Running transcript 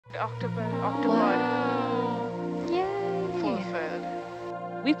Octopus. Wow. Yay. Fulfilled.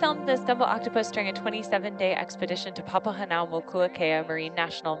 We filmed this Dumbo octopus during a 27-day expedition to Papahānaumokuākea Marine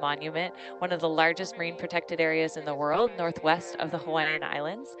National Monument, one of the largest marine protected areas in the world, northwest of the Hawaiian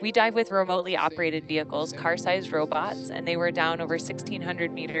Islands. We dive with remotely operated vehicles, car-sized robots, and they were down over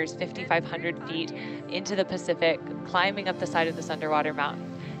 1,600 meters, 5,500 feet into the Pacific, climbing up the side of this underwater mountain.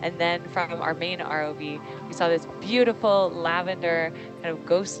 And then from our main ROV, we saw this beautiful lavender, kind of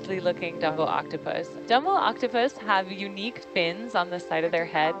ghostly looking Dumbo octopus. Dumbo octopus have unique fins on the side of their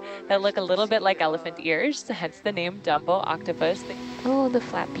head that look a little bit like elephant ears, hence the name Dumbo octopus. Oh, the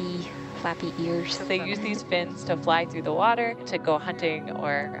flappy ears. So they use these fins to fly through the water, to go hunting,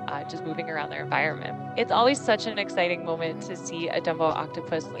 or just moving around their environment. It's always such an exciting moment to see a Dumbo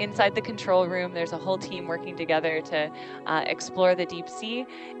octopus. Inside the control room, there's a whole team working together to explore the deep sea.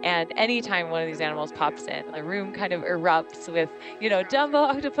 And anytime one of these animals pops in, the room kind of erupts with,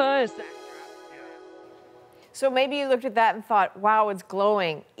 Dumbo octopus. So maybe you looked at that and thought, wow, it's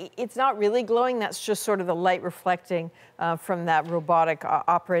glowing. It's not really glowing. That's just sort of the light reflecting from that robotic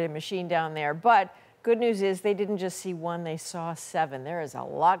operated machine down there. But good news is they didn't just see one, they saw 7. There is a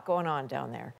lot going on down there.